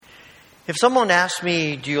If someone asks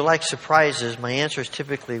me, do you like surprises? My answer is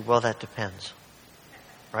typically, well, that depends.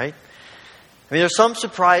 Right? I mean, there's some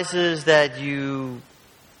surprises that you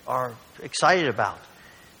are excited about.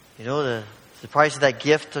 You know, the surprise of that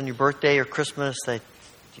gift on your birthday or Christmas that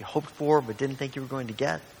you hoped for but didn't think you were going to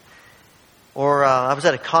get. Or I was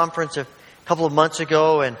at a conference a couple of months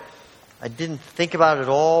ago, and I didn't think about it at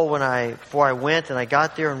all before I went, and I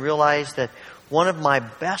got there and realized that one of my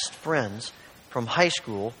best friends from high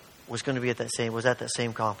school was at that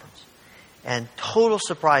same conference. And total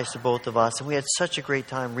surprise to both of us, and we had such a great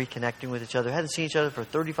time reconnecting with each other. Hadn't seen each other for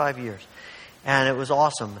 35 years. And it was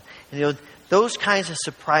awesome. And, you know, those kinds of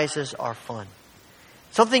surprises are fun.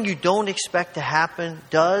 Something you don't expect to happen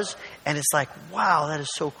does, and it's like, wow, that is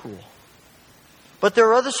so cool. But there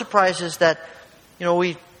are other surprises that, you know,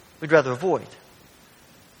 we'd rather avoid.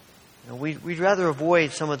 You know, we'd rather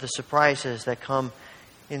avoid some of the surprises that come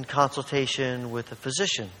in consultation with a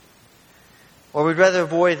physician. Or we'd rather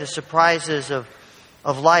avoid the surprises of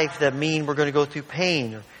life that mean we're going to go through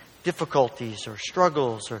pain or difficulties or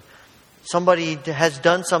struggles, or somebody has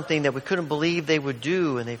done something that we couldn't believe they would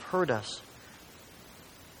do and they've hurt us.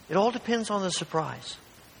 It all depends on the surprise.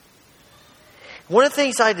 One of the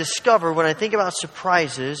things I discover when I think about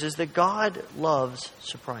surprises is that God loves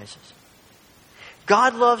surprises.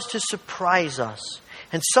 God loves to surprise us.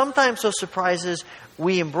 And sometimes those surprises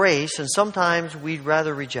we embrace, and sometimes we'd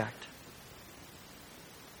rather reject.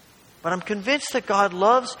 But I'm convinced that God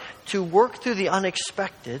loves to work through the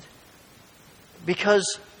unexpected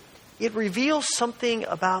because it reveals something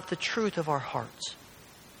about the truth of our hearts.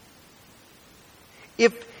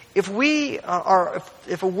 If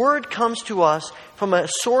a word comes to us from a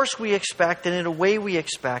source we expect and in a way we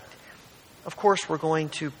expect, of course we're going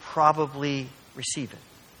to probably receive it.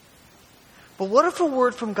 But what if a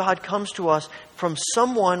word from God comes to us from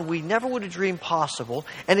someone we never would have dreamed possible,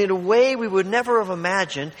 and in a way we would never have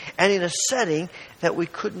imagined, and in a setting that we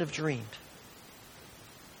couldn't have dreamed?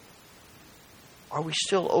 Are we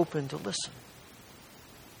still open to listen?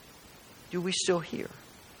 Do we still hear?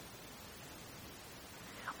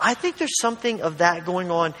 I think there's something of that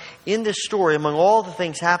going on in this story, among all the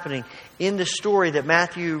things happening in this story that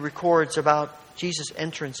Matthew records about Jesus'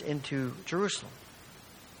 entrance into Jerusalem.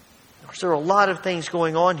 There are a lot of things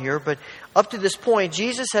going on here, but up to this point,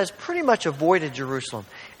 Jesus has pretty much avoided Jerusalem.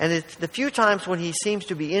 And the few times when he seems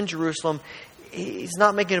to be in Jerusalem, he's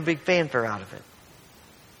not making a big fanfare out of it.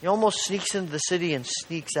 He almost sneaks into the city and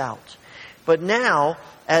sneaks out. But now,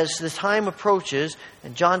 as the time approaches,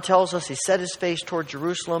 and John tells us he set his face toward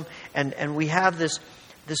Jerusalem, and we have this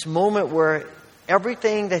moment where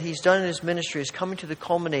everything that he's done in his ministry is coming to the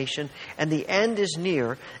culmination, and the end is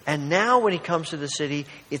near. And now when he comes to the city,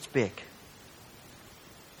 it's big.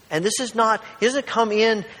 And he doesn't come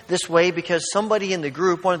in this way because somebody in the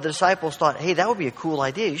group, one of the disciples, thought, hey, that would be a cool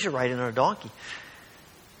idea. You should ride in on a donkey.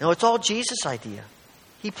 No, it's all Jesus' idea.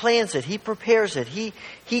 He plans it. He prepares it.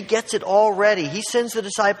 He gets it all ready. He sends the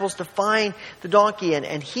disciples to find the donkey,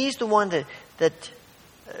 and he's the one that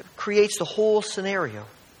creates the whole scenario.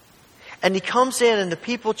 And he comes in, and the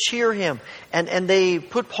people cheer him, and they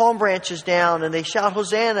put palm branches down, and they shout,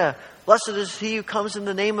 Hosanna, blessed is he who comes in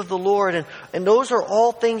the name of the Lord. And those are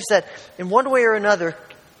all things that, in one way or another,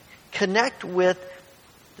 connect with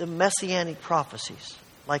the messianic prophecies,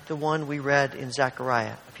 like the one we read in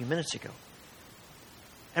Zechariah a few minutes ago.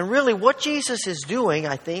 And really, what Jesus is doing,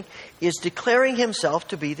 I think, is declaring himself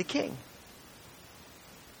to be the king.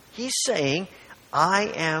 He's saying,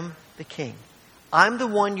 I am the king. I'm the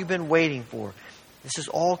one you've been waiting for. This is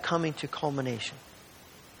all coming to culmination.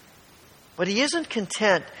 But he isn't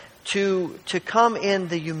content to come in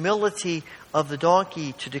the humility of the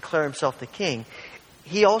donkey to declare himself the king.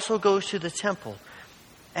 He also goes to the temple.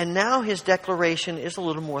 And now his declaration is a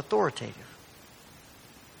little more authoritative.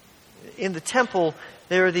 In the temple,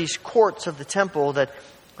 there are these courts of the temple that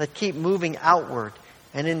keep moving outward.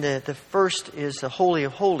 And in the first is the Holy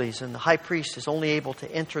of Holies, and the high priest is only able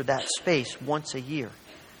to enter that space once a year.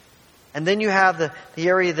 And then you have the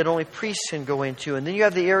area that only priests can go into. And then you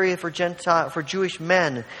have the area for Jewish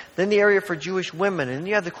men. And then the area for Jewish women. And then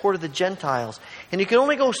you have the court of the Gentiles. And you can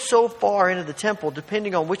only go so far into the temple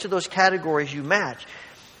depending on which of those categories you match.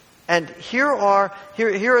 And here are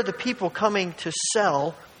the people coming to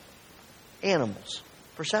sell animals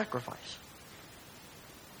for sacrifice.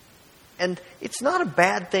 And it's not a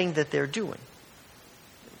bad thing that they're doing.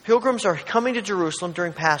 Pilgrims are coming to Jerusalem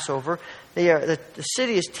during Passover. The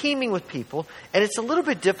city is teeming with people, and it's a little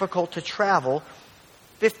bit difficult to travel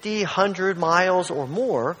 50, 100 miles or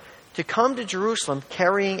more to come to Jerusalem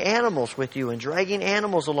carrying animals with you and dragging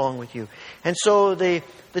animals along with you. And so the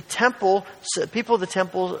temple, people of the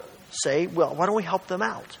temple say, well, why don't we help them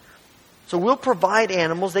out? So we'll provide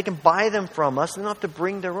animals. They can buy them from us. They don't have to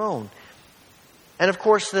bring their own. And of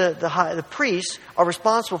course, the priests are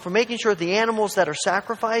responsible for making sure the animals that are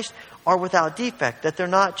sacrificed are without defect, that they're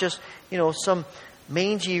not just, some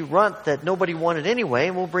mangy runt that nobody wanted anyway,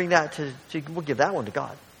 and we'll bring that we'll give that one to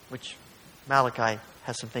God, which Malachi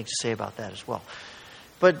has some things to say about that as well.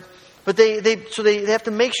 But they have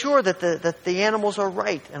to make sure that the animals are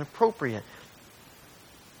right and appropriate.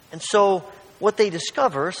 And so what they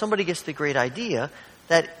discover, somebody gets the great idea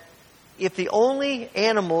that if the only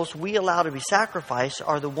animals we allow to be sacrificed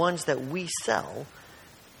are the ones that we sell,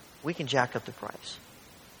 we can jack up the price.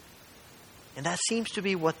 And that seems to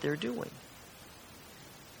be what they're doing.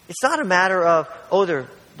 It's not a matter of,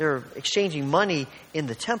 they're exchanging money in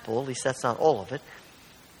the temple, at least that's not all of it,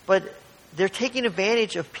 but they're taking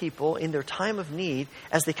advantage of people in their time of need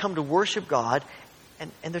as they come to worship God,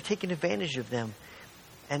 and they're taking advantage of them.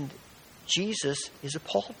 And Jesus is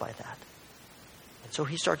appalled by that. And so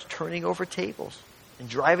he starts turning over tables and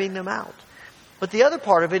driving them out. But the other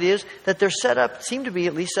part of it is that they're seem to be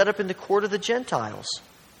at least set up in the court of the Gentiles.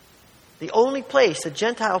 The only place that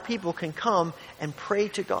Gentile people can come and pray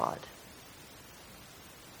to God.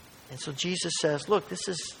 And so Jesus says, look, this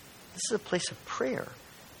is a place of prayer.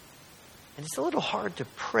 And it's a little hard to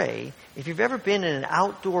pray. If you've ever been in an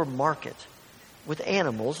outdoor market with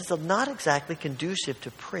animals, it's not exactly conducive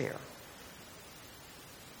to prayer.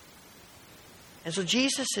 And so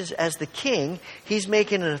Jesus is, as the king, he's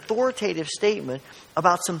making an authoritative statement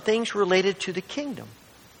about some things related to the kingdom.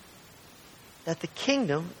 That the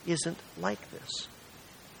kingdom isn't like this.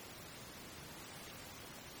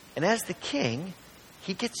 And as the king,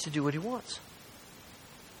 he gets to do what he wants.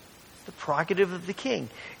 It's the prerogative of the king.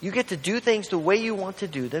 You get to do things the way you want to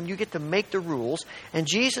do them. You get to make the rules. And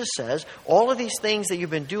Jesus says, all of these things that you've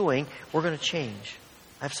been doing, we're going to change.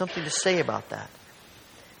 I have something to say about that.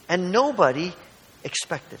 And nobody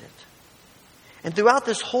expected it. And throughout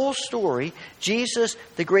this whole story, Jesus,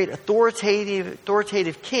 the great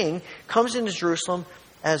authoritative king, comes into Jerusalem,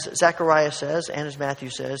 as Zechariah says and as Matthew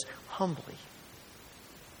says, humbly.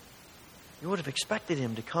 You would have expected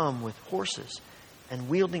him to come with horses and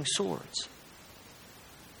wielding swords.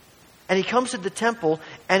 And he comes to the temple,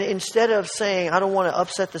 and instead of saying, I don't want to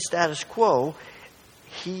upset the status quo,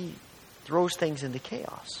 he throws things into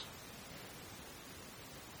chaos.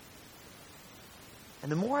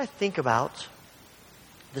 And the more I think about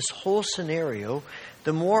this whole scenario,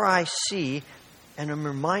 the more I see and am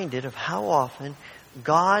reminded of how often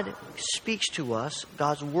God speaks to us,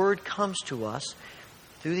 God's word comes to us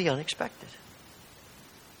through the unexpected.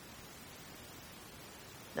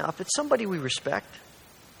 Now, if it's somebody we respect,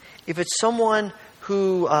 if it's someone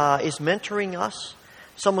who is mentoring us,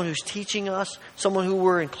 someone who's teaching us, someone who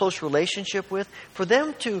we're in close relationship with, for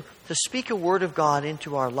them to speak a word of God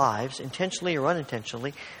into our lives, intentionally or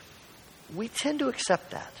unintentionally, we tend to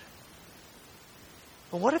accept that.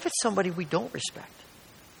 But what if it's somebody we don't respect?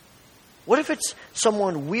 What if it's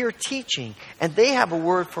someone we're teaching and they have a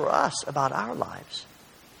word for us about our lives?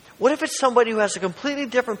 What if it's somebody who has a completely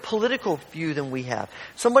different political view than we have?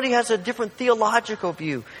 Somebody who has a different theological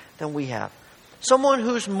view than we have? Someone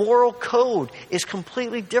whose moral code is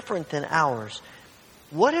completely different than ours?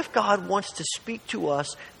 What if God wants to speak to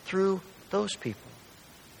us through those people?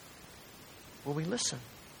 Will we listen?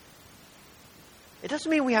 It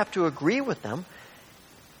doesn't mean we have to agree with them.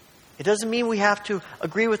 It doesn't mean we have to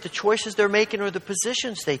agree with the choices they're making or the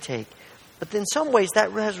positions they take. But in some ways,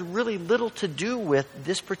 that has really little to do with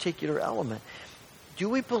this particular element. Do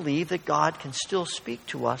we believe that God can still speak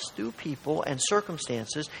to us through people and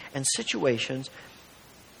circumstances and situations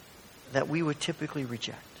that we would typically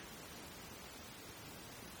reject?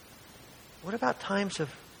 What about times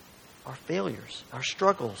of our failures, our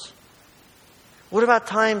struggles? What about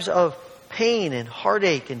times of pain and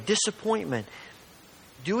heartache and disappointment?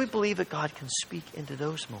 Do we believe that God can speak into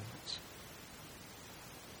those moments?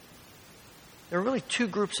 There are really two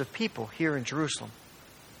groups of people here in Jerusalem.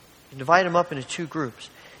 You divide them up into two groups.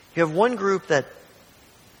 You have one group that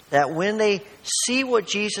when they see what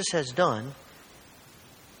Jesus has done,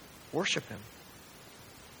 worship him.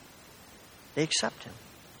 They accept him.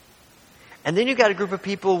 And then you've got a group of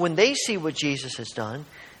people, when they see what Jesus has done,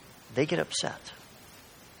 they get upset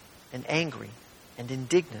and angry and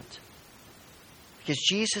indignant because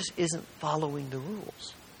Jesus isn't following the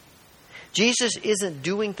rules. Jesus isn't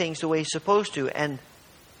doing things the way he's supposed to. And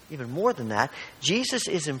even more than that, Jesus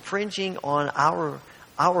is infringing on our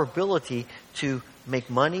ability to make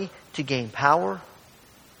money, to gain power.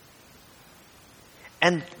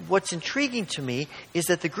 And what's intriguing to me is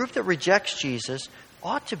that the group that rejects Jesus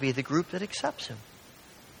ought to be the group that accepts him.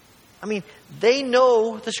 I mean, they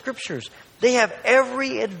know the Scriptures. They have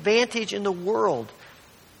every advantage in the world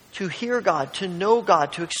to hear God, to know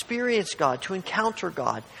God, to experience God, to encounter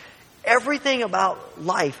God. Everything about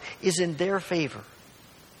life is in their favor.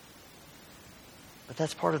 But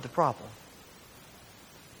that's part of the problem.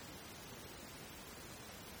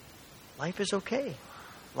 Life is okay.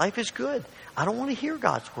 Life is good. I don't want to hear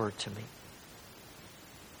God's word to me.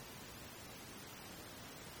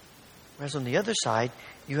 Whereas on the other side,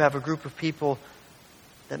 you have a group of people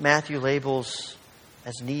that Matthew labels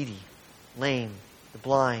as needy, lame, the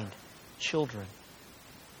blind, children,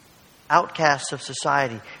 outcasts of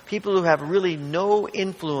society, people who have really no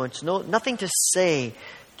influence, nothing to say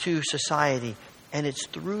to society. And it's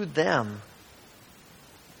through them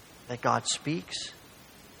that God speaks.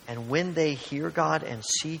 And when they hear God and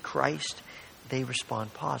see Christ, they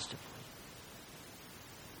respond positively.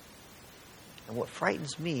 And what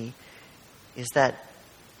frightens me is that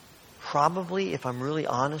probably, if I'm really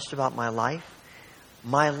honest about my life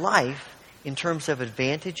in terms of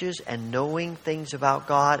advantages and knowing things about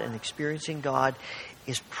God and experiencing God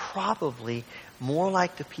is probably more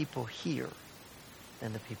like the people here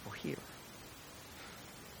than the people here.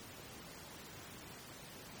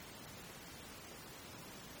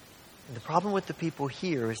 And the problem with the people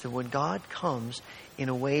here is that when God comes in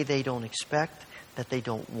a way they don't expect, that they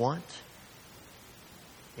don't want,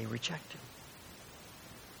 they reject Him.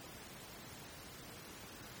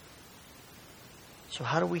 So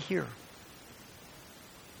how do we hear?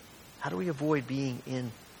 How do we avoid being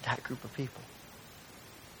in that group of people?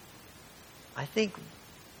 I think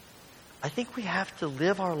we have to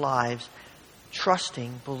live our lives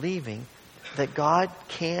trusting, believing that God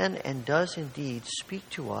can and does indeed speak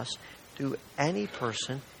to us through any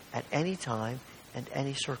person at any time and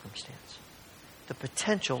any circumstance. The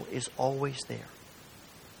potential is always there.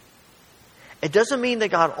 It doesn't mean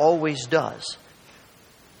that God always does.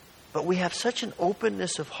 But we have such an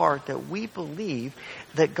openness of heart that we believe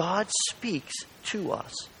that God speaks to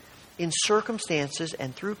us in circumstances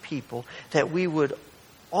and through people that we would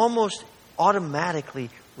almost automatically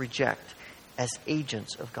reject as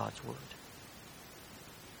agents of God's Word.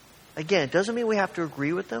 Again, it doesn't mean we have to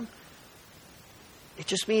agree with them. It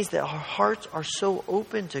just means that our hearts are so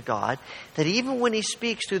open to God that even when He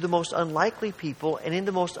speaks through the most unlikely people and in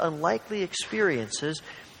the most unlikely experiences,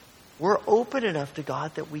 we're open enough to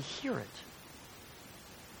God that we hear it.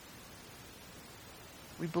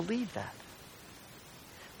 We believe that.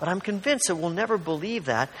 But I'm convinced that we'll never believe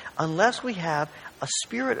that unless we have a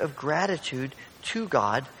spirit of gratitude to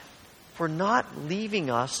God for not leaving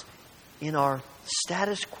us in our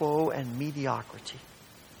status quo and mediocrity.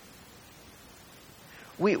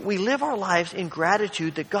 We live our lives in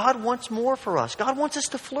gratitude that God wants more for us. God wants us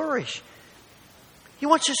to flourish. He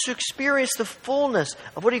wants us to experience the fullness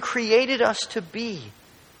of what He created us to be.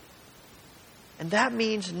 And that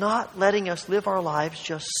means not letting us live our lives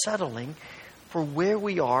just settling for where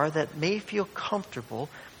we are that may feel comfortable,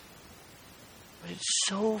 but it's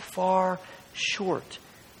so far short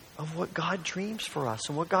of what God dreams for us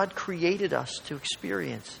and what God created us to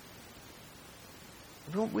experience.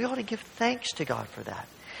 We ought to give thanks to God for that.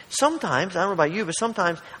 Sometimes, I don't know about you, but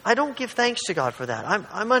sometimes I don't give thanks to God for that.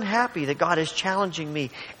 I'm unhappy that God is challenging me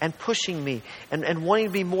and pushing me and wanting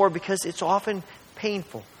to be more because it's often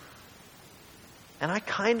painful. And I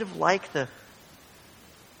kind of like the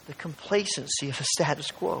complacency of the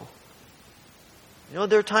status quo. You know,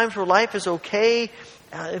 there are times where life is okay.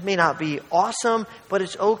 It may not be awesome, but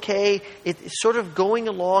it's okay. It's sort of going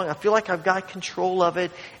along. I feel like I've got control of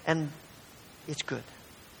it, and it's good.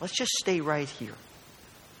 Let's just stay right here.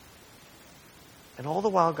 And all the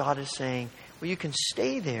while God is saying, well, you can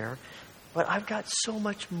stay there, but I've got so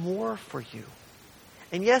much more for you.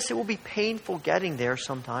 And yes, it will be painful getting there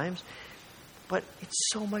sometimes, but it's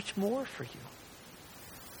so much more for you.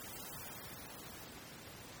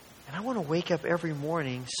 And I want to wake up every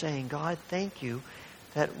morning saying, God, thank you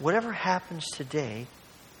that whatever happens today,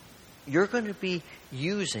 you're going to be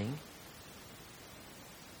using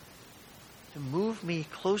to move me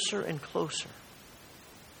closer and closer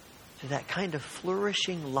to that kind of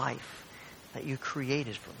flourishing life that you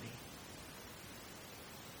created for me.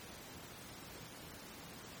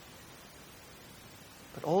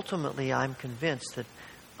 But ultimately, I'm convinced that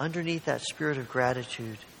underneath that spirit of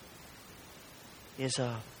gratitude is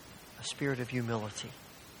a spirit of humility.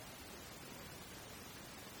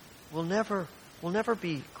 We'll never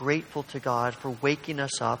be grateful to God for waking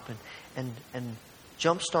us up and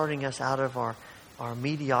jump-starting us out of our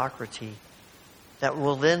mediocrity that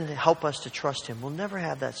will then help us to trust Him. We'll never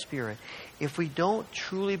have that spirit if we don't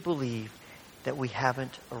truly believe that we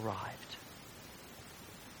haven't arrived.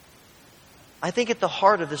 I think at the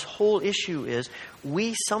heart of this whole issue is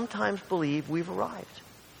we sometimes believe we've arrived.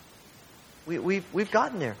 We've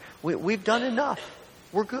gotten there. We've done enough.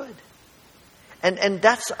 We're good. And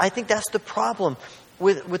I think that's the problem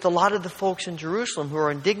with a lot of the folks in Jerusalem who are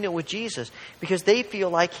indignant with Jesus, because they feel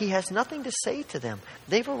like he has nothing to say to them.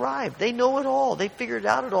 They've arrived. They know it all. They figured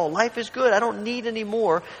out it all. Life is good. I don't need any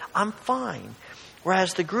more. I'm fine.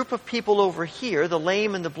 Whereas the group of people over here, the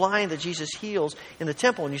lame and the blind that Jesus heals in the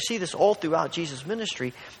temple, and you see this all throughout Jesus'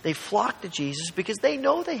 ministry, they flock to Jesus because they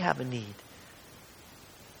know they have a need.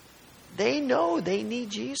 They know they need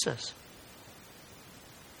Jesus.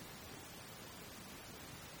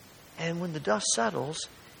 And when the dust settles,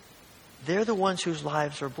 they're the ones whose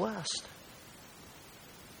lives are blessed.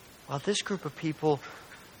 While this group of people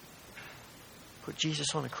put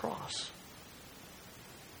Jesus on a cross.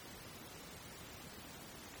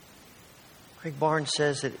 Craig Barnes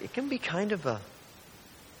says that it can be kind of a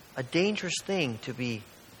dangerous thing to be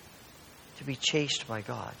chased by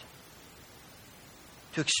God.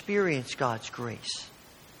 To experience God's grace.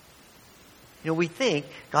 We think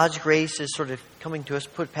God's grace is sort of coming to us,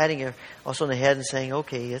 patting us on the head and saying,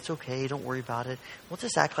 okay, it's okay, don't worry about it. We'll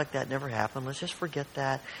just act like that never happened. Let's just forget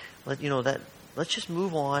that. Let's just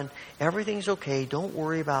move on. Everything's okay. Don't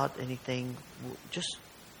worry about anything. Just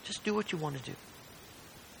do what you want to do.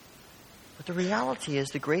 But the reality is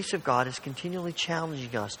the grace of God is continually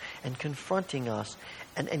challenging us and confronting us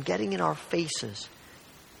and getting in our faces.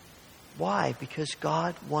 Why? Because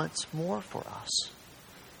God wants more for us.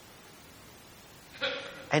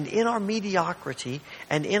 And in our mediocrity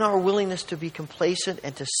and in our willingness to be complacent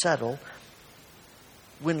and to settle,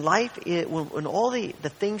 when all the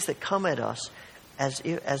things that come at us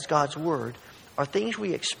as God's word are things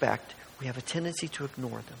we expect, we have a tendency to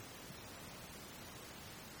ignore them.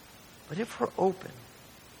 But if we're open,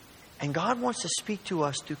 and God wants to speak to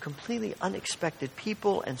us through completely unexpected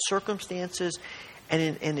people and circumstances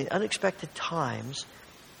and in unexpected times,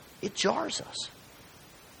 it jars us.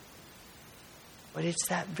 But it's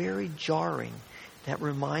that very jarring that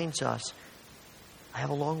reminds us, I have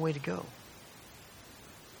a long way to go.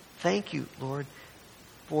 Thank you, Lord,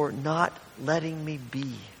 for not letting me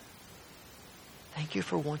be. Thank you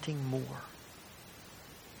for wanting more.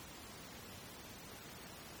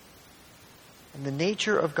 And the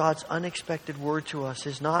nature of God's unexpected word to us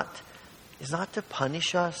is not to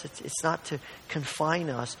punish us. It's not to confine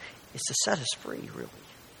us. It's to set us free, really.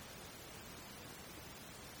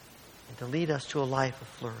 And to lead us to a life of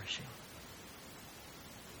flourishing.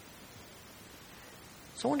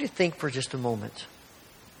 So I want you to think for just a moment.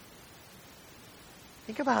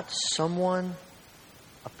 Think about someone,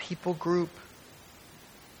 a people group,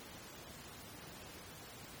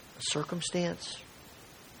 a circumstance.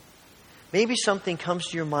 Maybe something comes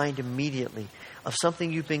to your mind immediately of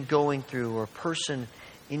something you've been going through or a person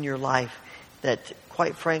in your life that,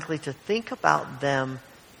 quite frankly, to think about them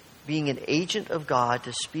being an agent of God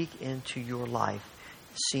to speak into your life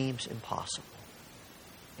seems impossible.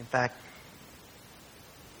 In fact,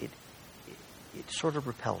 it sort of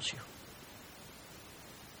repels you.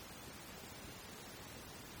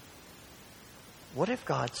 What if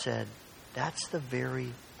God said, that's the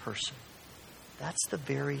very person, that's the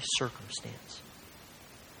very circumstance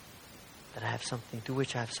to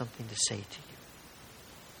which I have something to say to you?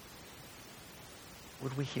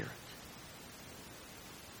 Would we hear it?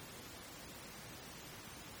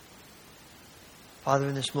 Father,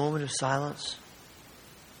 in this moment of silence,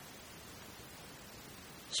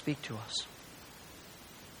 speak to us.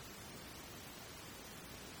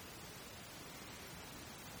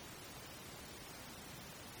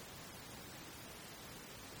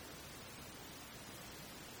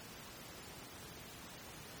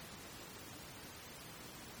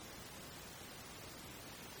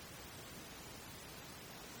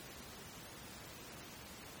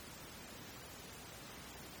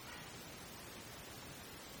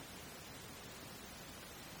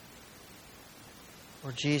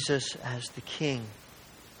 Lord Jesus, as the King,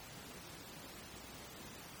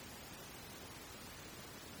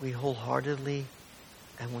 we wholeheartedly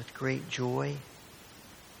and with great joy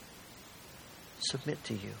submit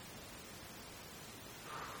to you.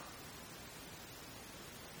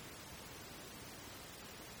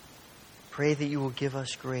 Pray that you will give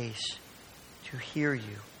us grace to hear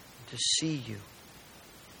you, to see you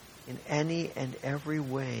in any and every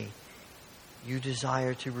way you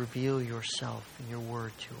desire to reveal yourself in your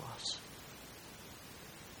word to us.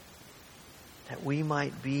 That we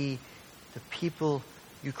might be the people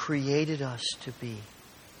you created us to be,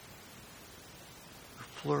 who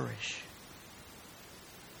flourish.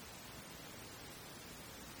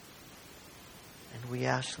 And we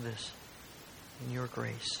ask this in your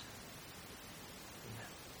grace.